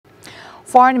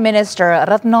Foreign Minister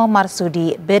Retno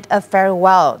bid a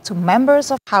farewell to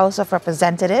members of House of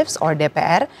Representatives or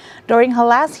DPR during her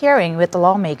last hearing with the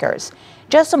lawmakers,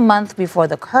 just a month before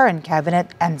the current cabinet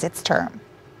ends its term.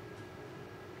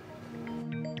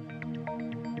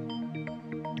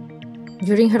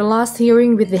 During her last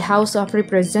hearing with the House of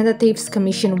Representatives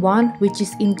Commission 1, which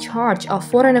is in charge of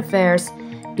foreign affairs,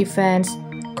 defense,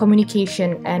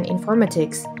 communication, and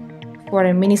informatics,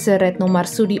 Foreign Minister Retno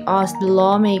asked the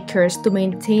lawmakers to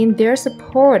maintain their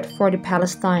support for the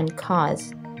Palestine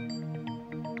cause.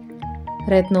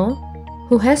 Retno,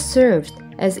 who has served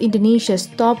as Indonesia's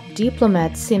top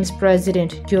diplomat since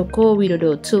President Joko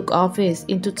Widodo took office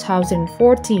in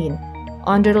 2014,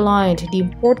 underlined the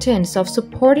importance of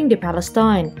supporting the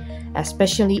Palestine,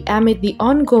 especially amid the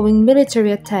ongoing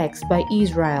military attacks by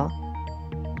Israel.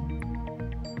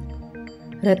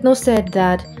 Retno said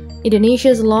that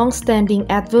Indonesia's long-standing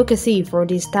advocacy for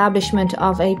the establishment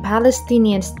of a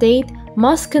Palestinian state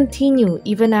must continue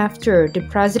even after the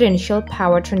presidential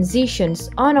power transitions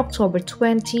on October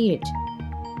 20th.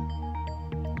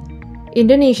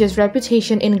 Indonesia's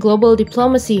reputation in global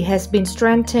diplomacy has been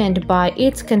strengthened by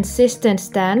its consistent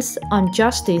stance on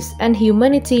justice and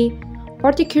humanity,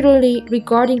 particularly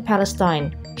regarding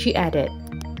Palestine, she added.